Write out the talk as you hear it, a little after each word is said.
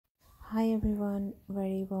Hi everyone,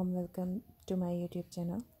 very warm welcome to my YouTube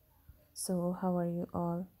channel. So, how are you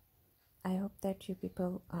all? I hope that you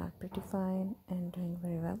people are pretty fine and doing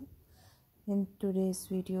very well. In today's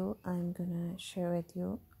video, I'm gonna share with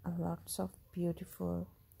you a lots of beautiful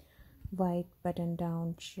white button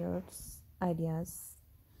down shirts ideas.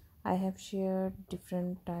 I have shared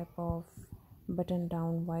different type of button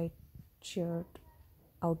down white shirt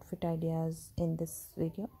outfit ideas in this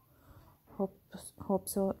video. Hope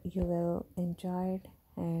so you will enjoy it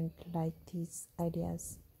and like these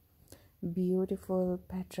ideas. Beautiful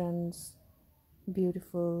patterns,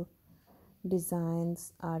 beautiful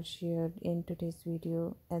designs are shared in today's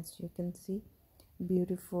video. As you can see,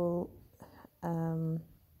 beautiful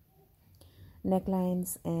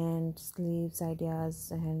necklines and sleeves ideas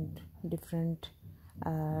and different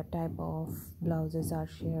type of blouses are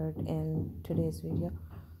shared in today's video.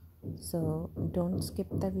 So don't skip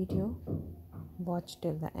the video, watch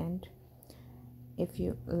till the end. If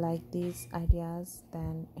you like these ideas,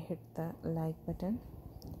 then hit the like button,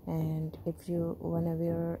 and if you wanna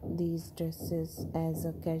wear these dresses as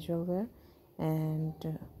a casual wear,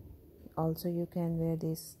 and also you can wear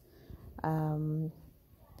this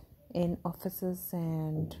in offices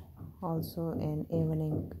and also in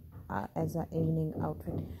evening as an evening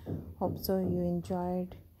outfit. Hope so you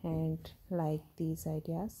enjoyed and like these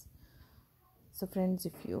ideas. So friends,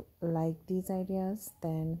 if you like these ideas,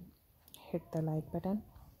 then hit the like button,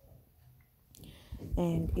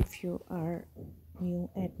 and if you are new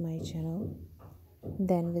at my channel,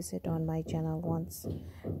 then visit on my channel once.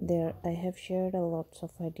 There I have shared a lots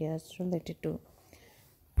of ideas related to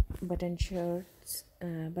button shirts,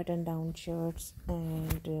 button down shirts,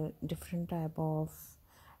 and different type of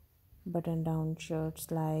button down shirts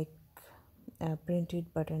like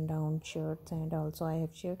printed button down shirts, and also I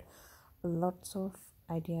have shared lots of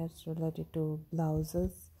ideas related to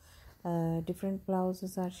blouses. Different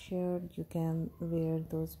blouses are shared. You can wear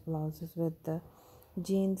those blouses with the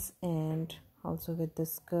jeans and also with the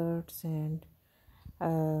skirts, and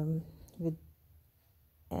with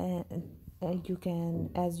you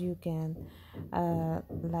can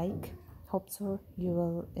like. Hope so you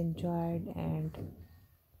will enjoy it and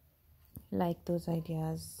like those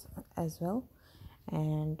ideas as well.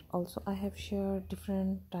 And also I have shared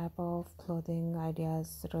different type of clothing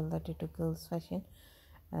ideas related to girls fashion,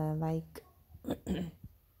 like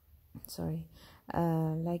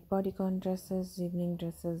like bodycon dresses, evening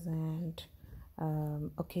dresses, and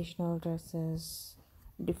occasional dresses,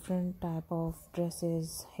 different type of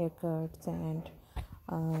dresses, haircuts, and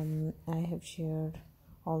I have shared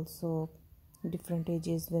also different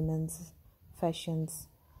ages women's fashions.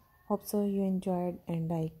 Hope so you enjoyed and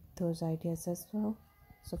like those ideas as well.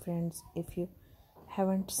 So friends, if you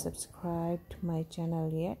haven't subscribed my channel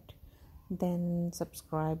yet, then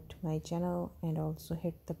subscribe to my channel and also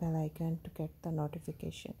hit the bell icon to get the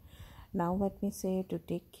notification. Now let me say to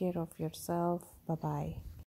take care of yourself. Bye bye.